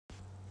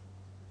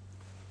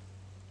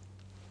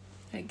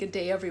Hey, good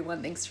day,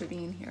 everyone. Thanks for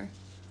being here.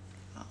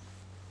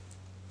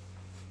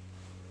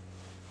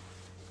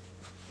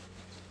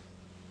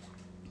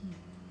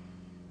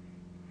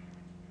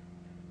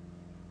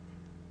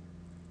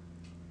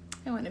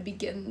 I want to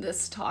begin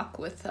this talk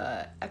with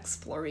an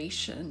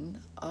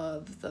exploration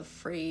of the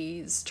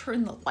phrase,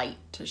 turn the light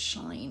to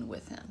shine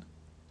within.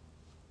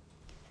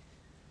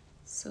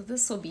 So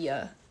this will be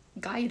a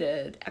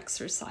guided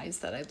exercise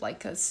that I'd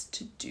like us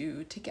to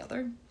do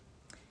together.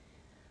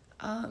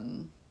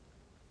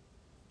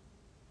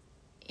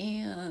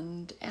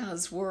 And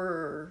as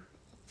we're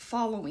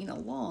following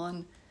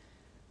along,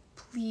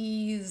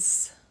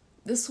 please,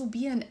 this will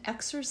be an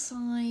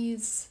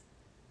exercise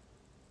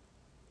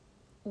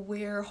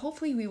where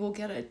hopefully we will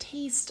get a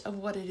taste of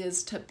what it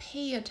is to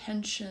pay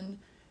attention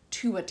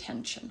to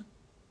attention.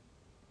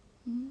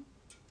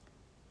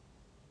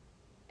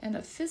 And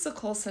a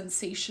physical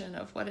sensation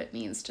of what it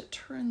means to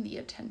turn the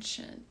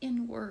attention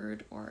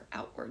inward or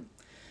outward.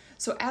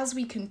 So as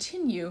we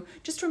continue,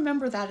 just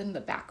remember that in the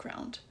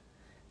background,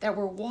 that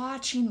we're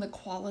watching the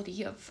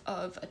quality of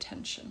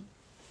attention.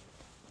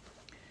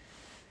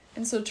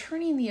 And so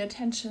turning the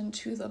attention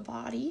to the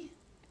body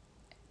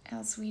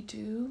as we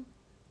do,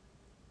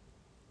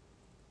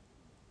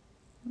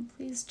 and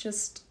please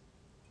just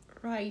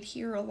right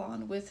here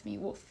along with me,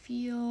 we'll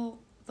feel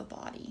the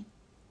body.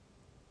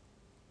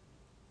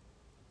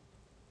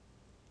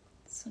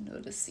 So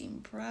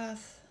noticing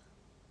breath,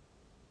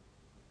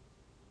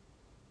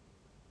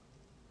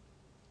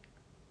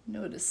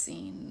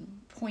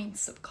 noticing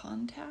points of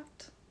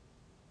contact,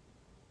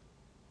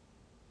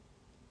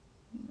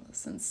 the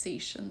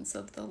sensations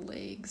of the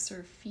legs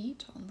or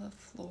feet on the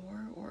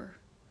floor or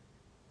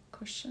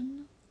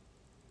cushion.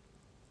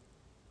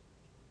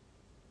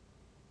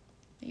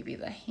 Maybe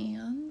the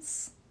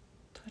hands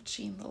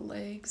touching the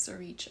legs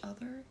or each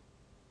other.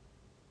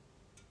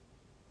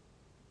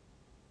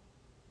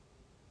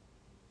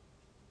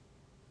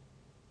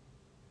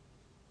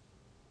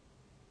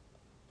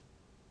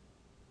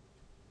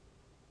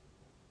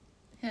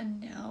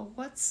 And now,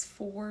 what's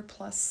 4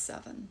 plus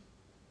 7?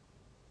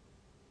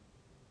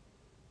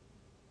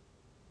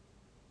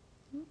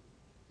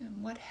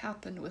 And what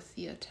happened with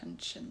the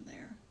attention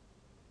there?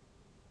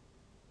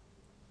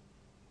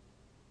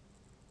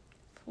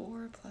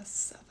 4 plus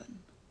 7.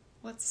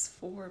 What's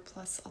 4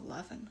 plus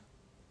 11?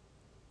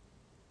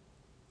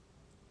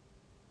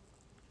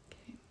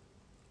 Okay.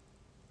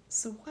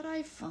 So what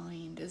I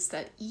find is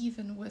that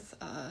even with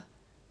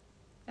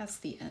that's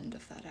the end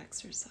of that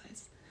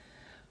exercise.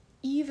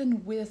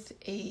 Even with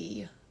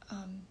a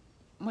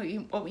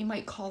what we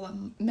might call a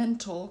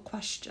mental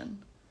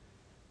question,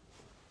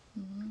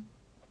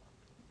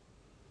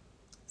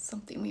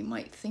 something we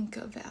might think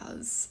of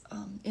as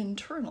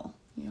internal.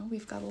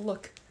 We've got to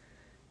look,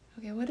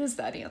 okay, what is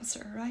that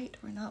answer, right?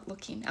 We're not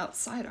looking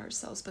outside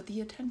ourselves, but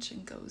the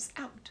attention goes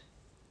out.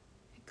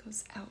 It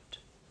goes out.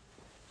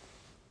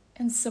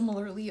 And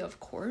similarly,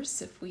 of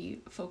course, if we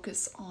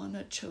focus on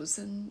a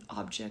chosen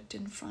object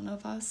in front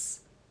of us,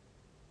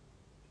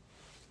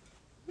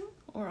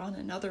 or on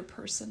another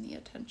person, the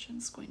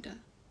attention's going to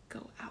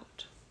go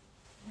out.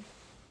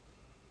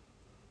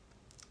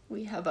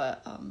 We have a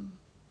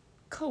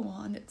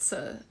koan.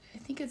 I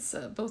think it's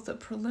both a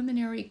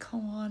preliminary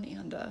koan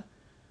and a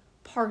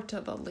part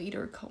of a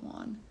later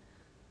koan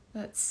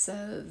that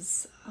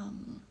says,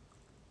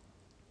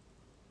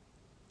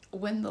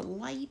 when the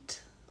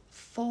light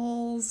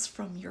falls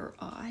from your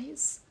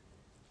eyes,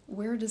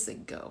 where does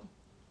it go?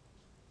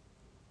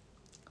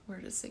 Where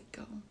does it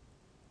go?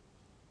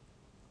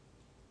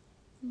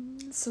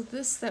 So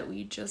this that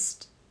we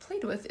just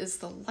played with is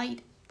the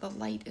light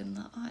in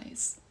the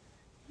eyes.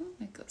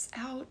 It goes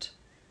out,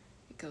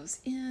 it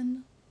goes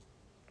in,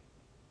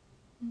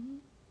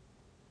 and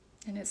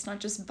it's not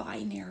just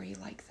binary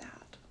like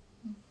that.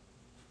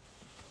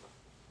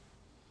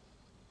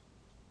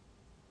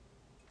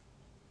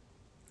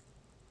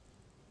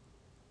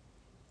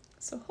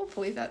 So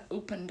hopefully that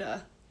opened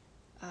a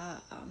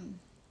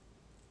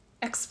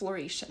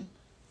exploration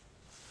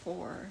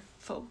for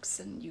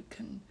folks, and you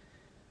can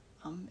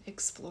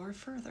explore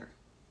further,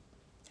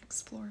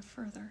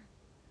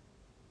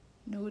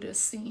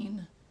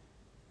 noticing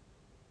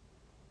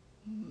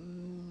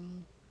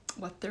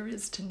what there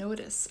is to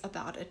notice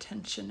about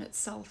attention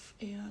itself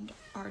and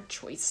our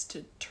choice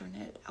to turn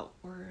it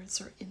outwards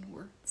or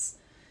inwards,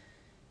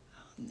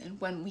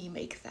 and when we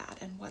make that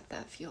and what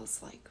that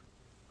feels like.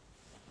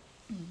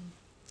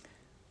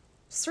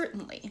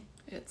 Certainly,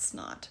 it's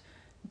not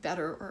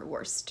better or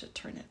worse to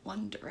turn it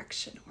one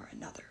direction or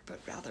another, but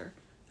rather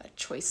a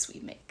choice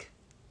we make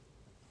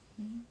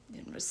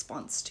in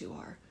response to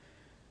our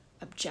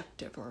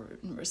objective or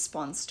in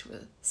response to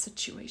a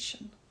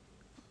situation.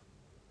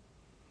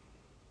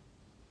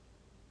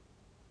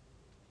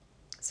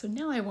 So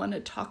now I want to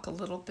talk a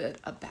little bit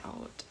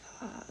about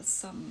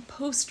some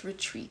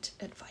post-retreat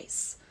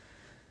advice.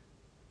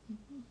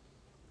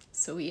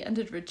 So we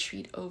ended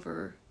retreat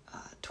over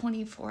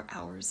 24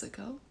 hours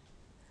ago.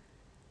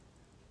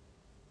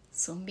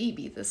 So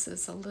maybe this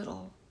is a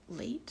little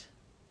late,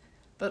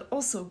 but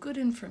also good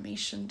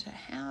information to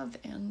have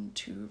and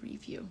to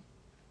review.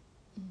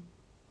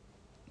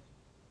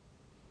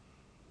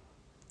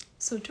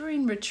 So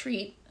during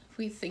retreat,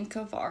 we think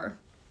of our,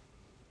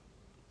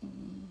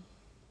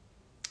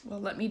 well,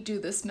 let me do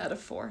this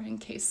metaphor in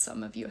case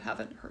some of you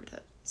haven't heard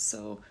it.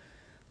 So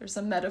there's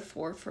a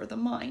metaphor for the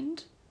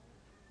mind,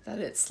 that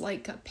it's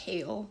like a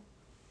pail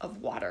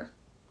of water,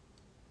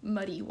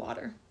 muddy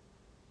water.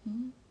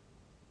 And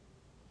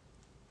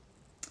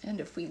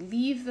if we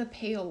leave the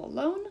pail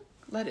alone,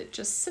 let it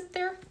just sit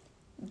there,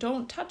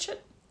 don't touch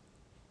it,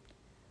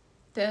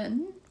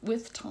 then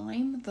with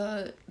time,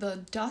 the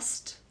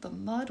dust, the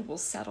mud will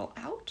settle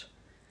out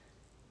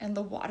and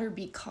the water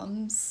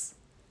becomes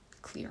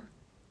clear.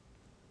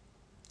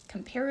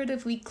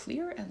 Comparatively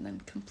clear and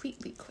then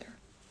completely clear.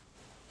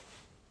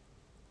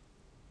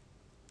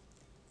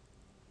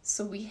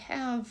 So we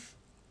have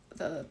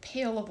the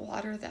pail of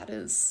water that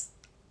is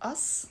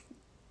us,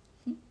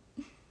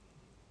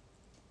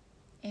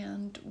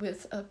 and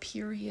with a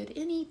period,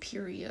 any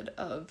period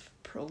of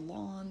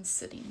prolonged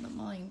sitting, the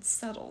mind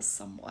settles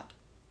somewhat.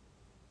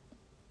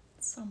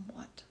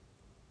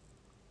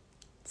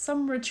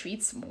 Some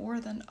retreats more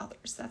than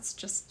others, that's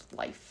just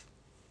life,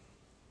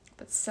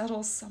 but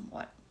settles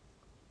somewhat.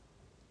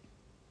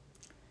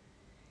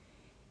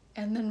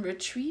 And then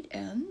retreat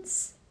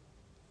ends,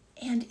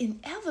 and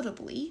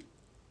inevitably,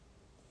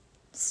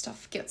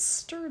 stuff gets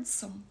stirred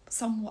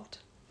somewhat.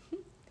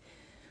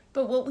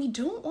 But what we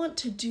don't want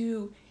to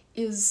do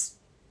is,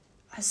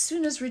 as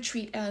soon as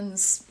retreat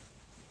ends,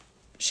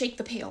 shake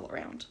the pail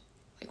around.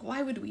 Like,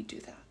 why would we do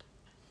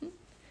that?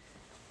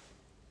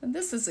 And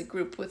this is a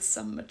group with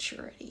some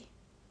maturity.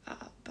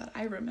 But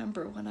I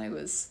remember when I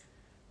was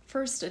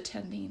first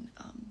attending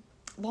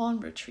lawn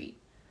retreat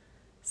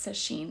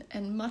session,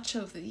 and much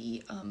of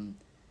the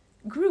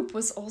group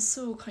was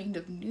also kind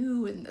of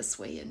new in this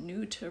way and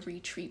new to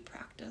retreat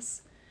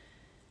practice.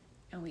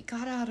 And we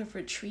got out of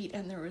retreat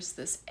and there was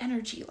this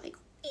energy like,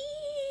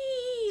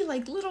 wee,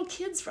 like little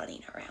kids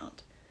running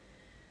around.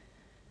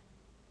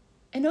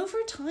 And over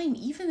time,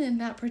 even in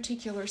that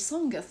particular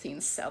Sangha,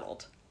 things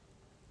settled.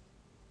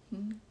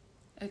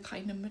 A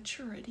kind of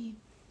maturity.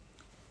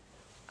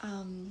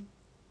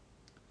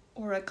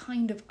 Or a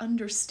kind of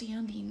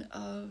understanding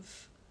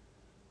of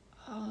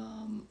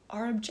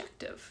our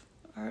objective.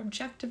 Our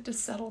objective to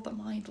settle the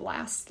mind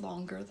lasts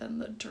longer than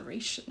the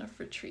duration of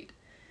retreat.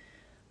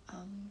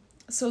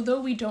 So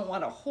though we don't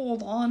want to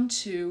hold on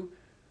to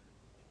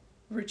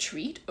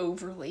retreat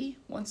overly,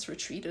 once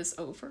retreat is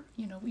over,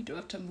 we do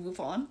have to move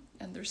on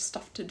and there's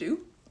stuff to do.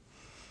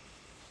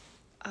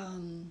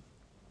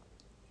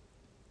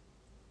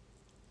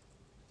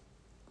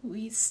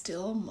 We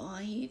still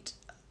might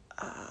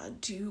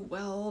do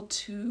well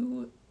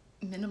to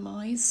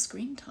minimize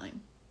screen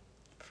time,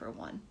 for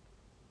one.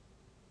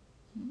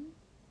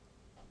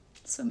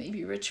 So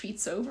maybe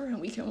retreat's over and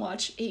we can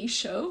watch a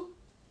show,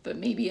 but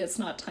maybe it's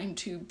not time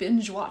to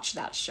binge watch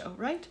that show,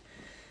 right?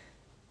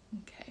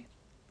 Okay.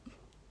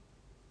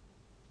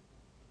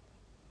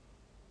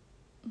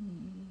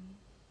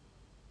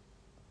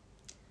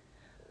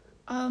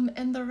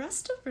 And the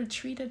rest of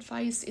retreat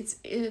advice,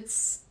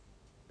 it's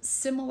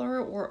similar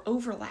or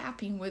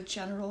overlapping with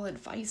general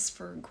advice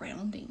for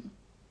grounding,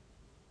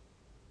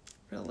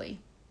 really.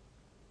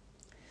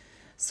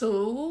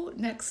 So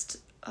next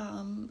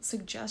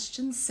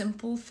suggestion,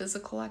 simple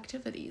physical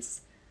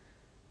activities,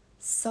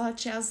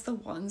 such as the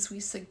ones we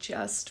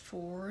suggest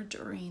for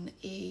during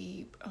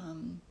a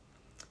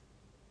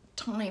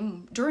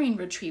time during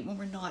retreat when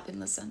we're not in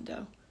the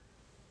Zendo.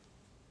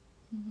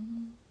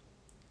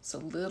 So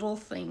little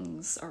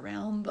things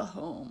around the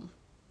home,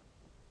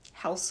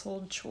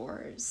 household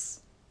chores,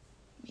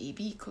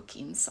 maybe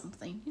cooking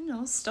something,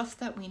 stuff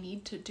that we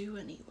need to do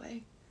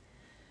anyway.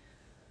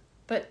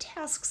 But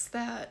tasks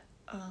that,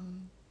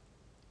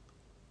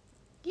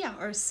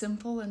 are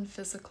simple and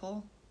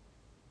physical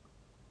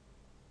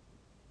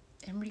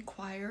and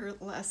require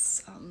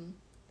less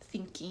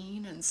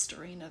thinking and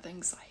stirring of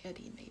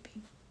anxiety,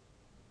 maybe.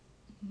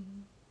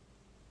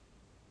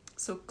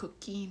 So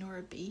cooking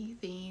or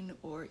bathing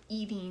or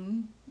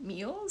eating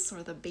meals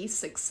or the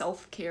basic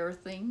self-care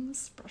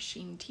things,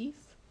 brushing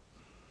teeth.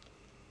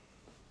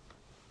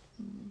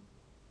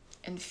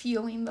 And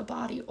feeling the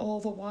body all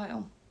the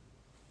while.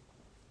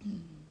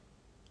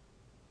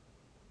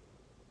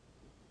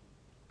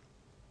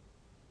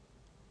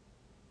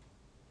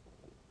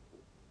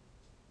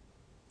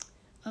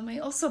 I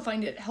also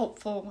find it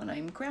helpful when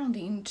I'm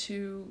grounding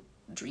to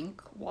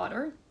drink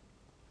water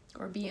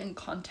or be in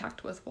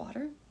contact with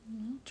water,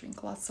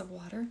 drink lots of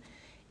water,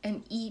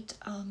 and eat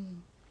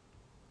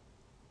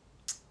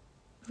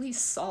really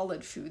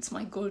solid foods.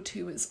 My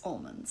go-to is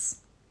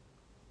almonds,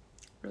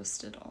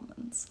 roasted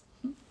almonds,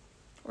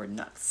 or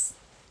nuts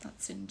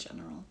in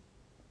general.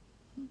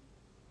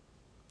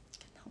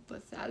 Can help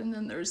with that. And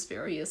then there's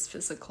various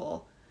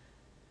physical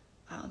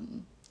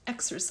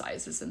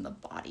exercises in the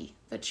body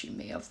that you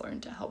may have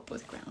learned to help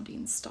with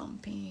grounding,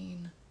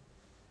 stomping,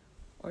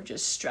 or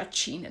just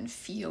stretching and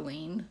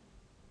feeling,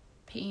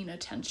 paying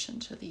attention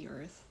to the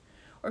earth,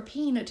 or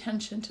paying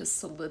attention to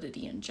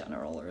solidity in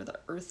general, or the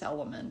earth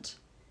element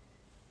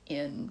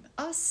in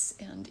us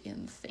and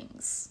in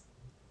things.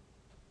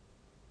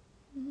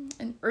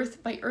 And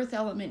by earth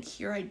element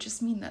here, I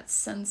just mean that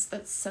sense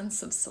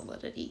of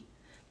solidity,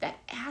 that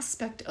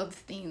aspect of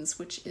things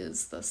which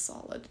is the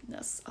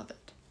solidness of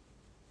it.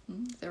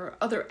 There are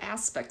other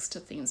aspects to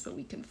things, but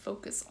we can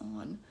focus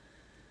on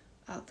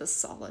the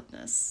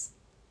solidness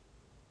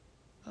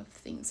of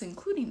things,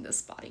 including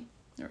this body.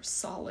 There are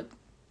solid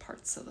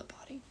parts of the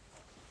body,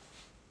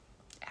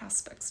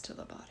 aspects to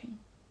the body.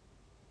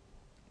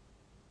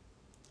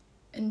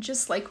 And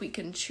just like we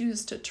can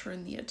choose to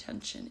turn the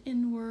attention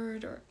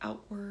inward or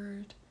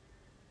outward,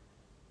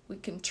 we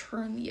can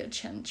turn the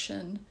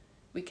attention,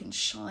 we can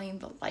shine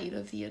the light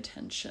of the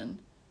attention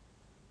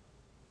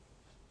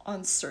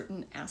on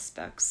certain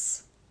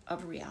aspects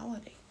of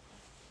reality.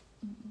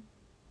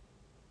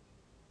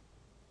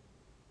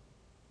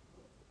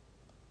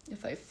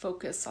 If I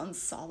focus on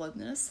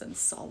solidness, then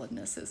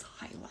solidness is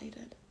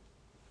highlighted.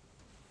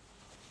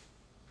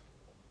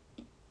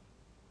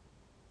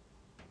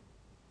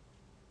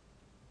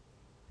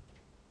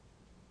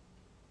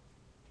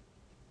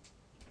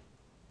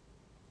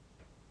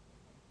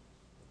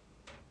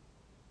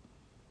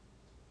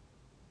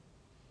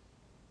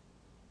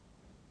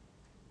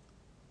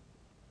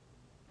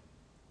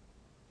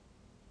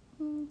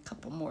 A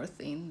couple more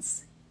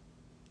things.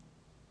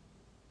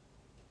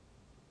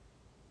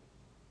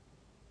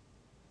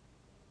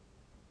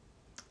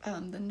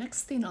 The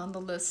next thing on the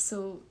list,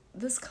 so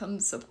this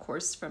comes, of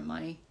course, from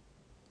my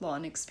law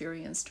and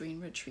experience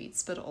during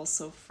retreats, but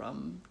also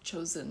from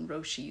Chosen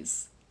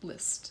Roshi's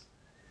list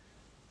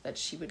that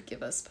she would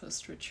give us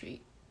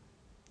post-retreat.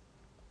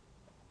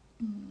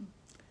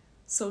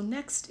 So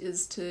next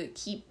is to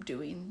keep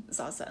doing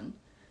Zazen,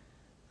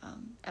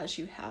 as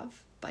you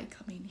have by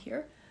coming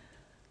here.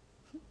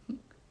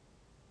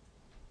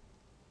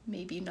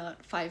 Maybe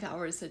not 5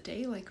 hours a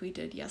day like we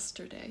did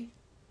yesterday,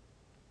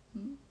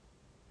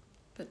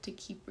 but to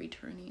keep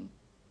returning.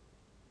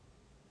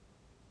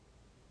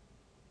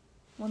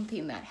 One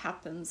thing that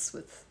happens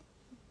with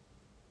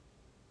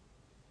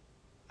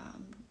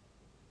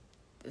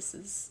this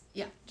is,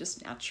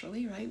 just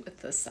naturally, right, with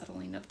the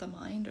settling of the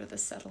mind or the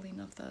settling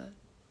of the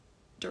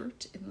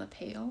dirt in the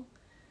pail,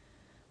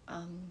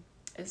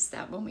 is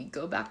that when we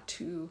go back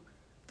to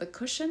the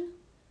cushion,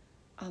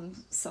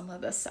 some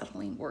of the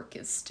settling work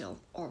is still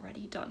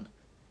already done,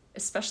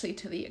 especially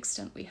to the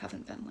extent we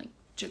haven't been like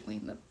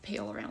jiggling the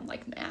pail around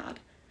like mad.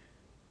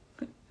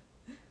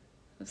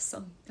 With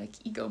some like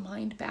ego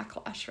mind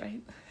backlash,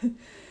 right?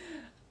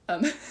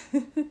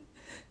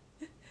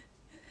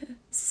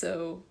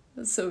 So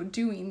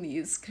doing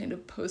these kind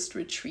of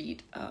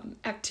post-retreat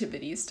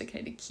activities to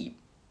kind of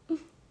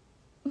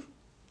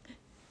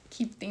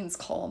keep things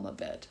calm a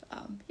bit.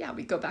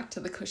 We go back to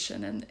the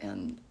cushion,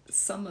 and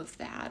some of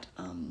that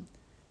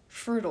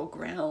fertile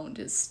ground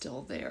is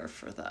still there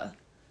for the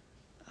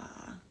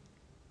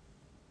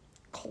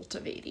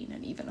cultivating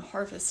and even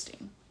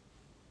harvesting.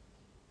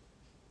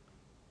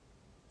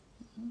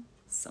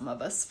 Some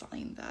of us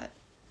find that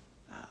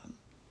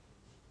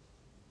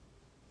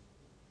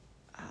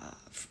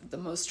the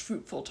most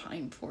fruitful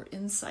time for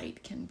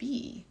insight can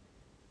be,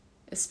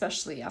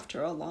 especially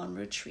after a long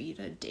retreat,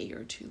 a day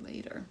or two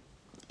later,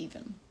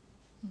 even.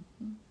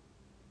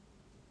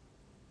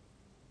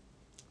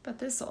 But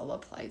this all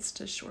applies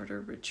to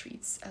shorter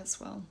retreats as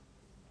well.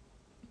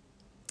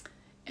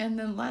 And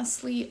then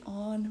lastly,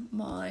 on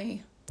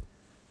my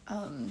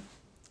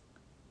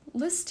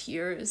list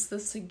here is the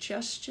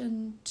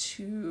suggestion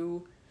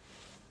to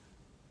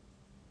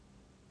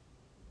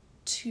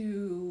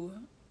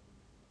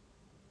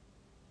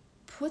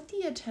put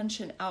the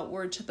attention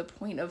outward to the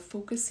point of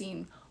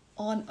focusing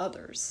on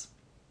others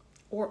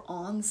or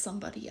on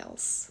somebody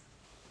else.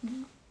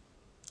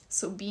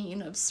 So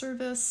being of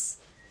service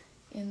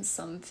in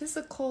some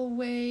physical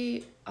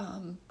way,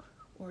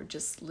 or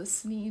just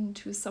listening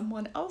to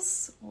someone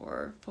else,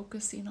 or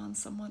focusing on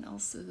someone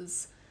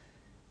else's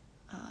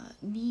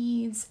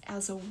needs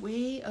as a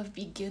way of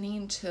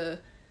beginning to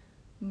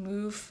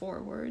move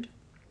forward.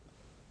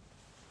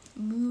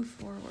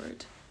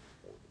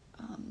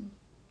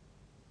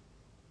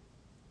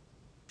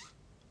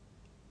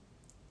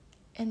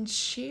 And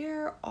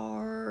share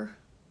our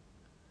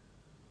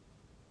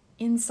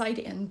insight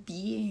and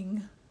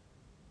being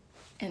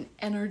and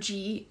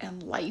energy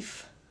and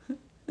life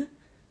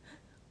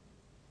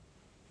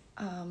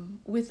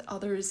with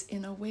others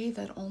in a way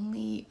that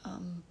only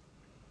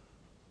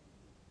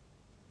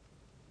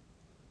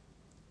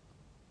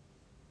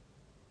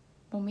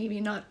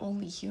maybe not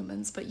only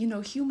humans, but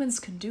humans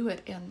can do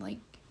it, and like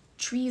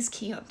trees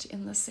can't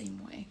in the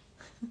same way.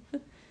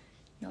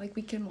 Like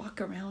we can walk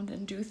around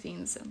and do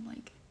things and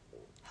like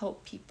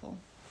help people,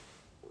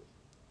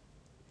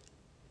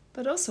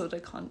 but also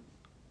to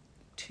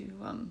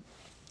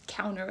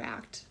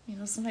counteract.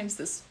 Sometimes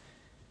this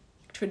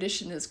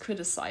tradition is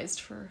criticized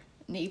for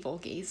navel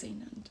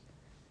gazing and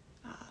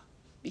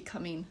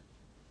becoming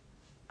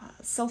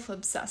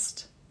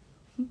self-obsessed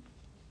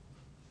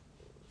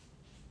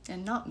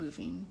and not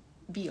moving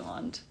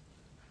beyond.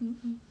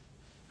 Mm-hmm.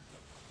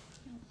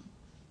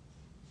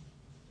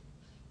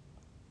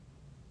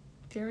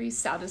 Very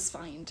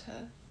satisfying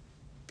to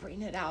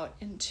bring it out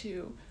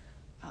into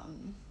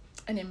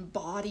an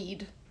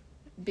embodied,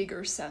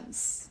 bigger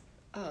sense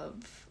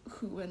of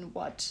who and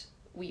what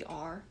we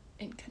are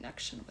in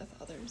connection with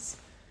others.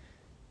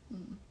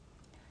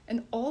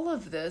 And all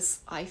of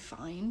this, I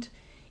find,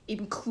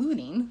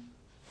 including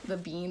the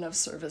being of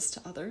service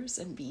to others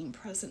and being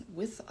present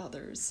with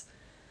others,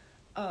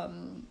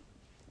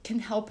 can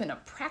help in a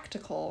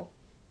practical,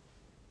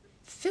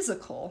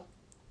 physical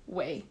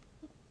way.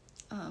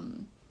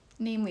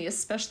 Namely,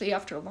 especially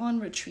after lawn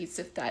retreats,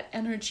 if that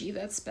energy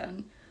that's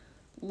been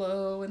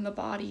low in the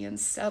body and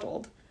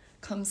settled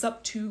comes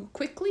up too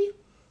quickly,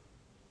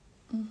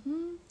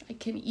 I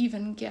can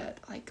even get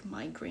like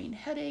migraine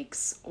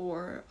headaches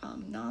or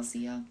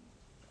nausea.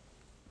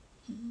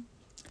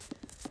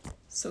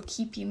 So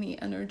keeping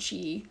the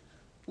energy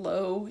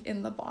low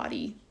in the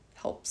body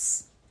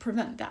helps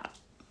prevent that,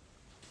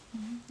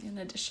 in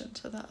addition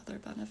to the other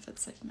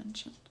benefits I've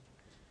mentioned.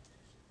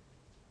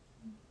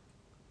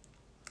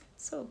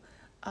 So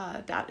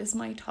that is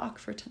my talk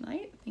for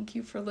tonight. Thank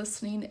you for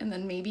listening. And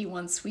then maybe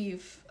once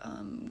we've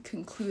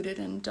concluded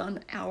and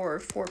done our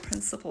 4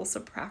 principles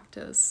of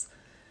practice,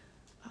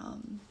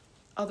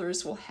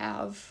 others will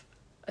have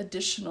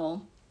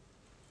additional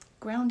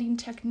grounding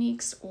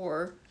techniques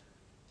or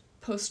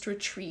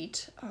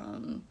post-retreat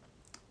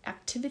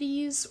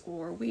activities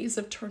or ways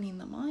of turning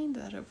the mind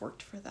that have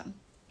worked for them.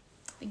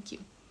 Thank you.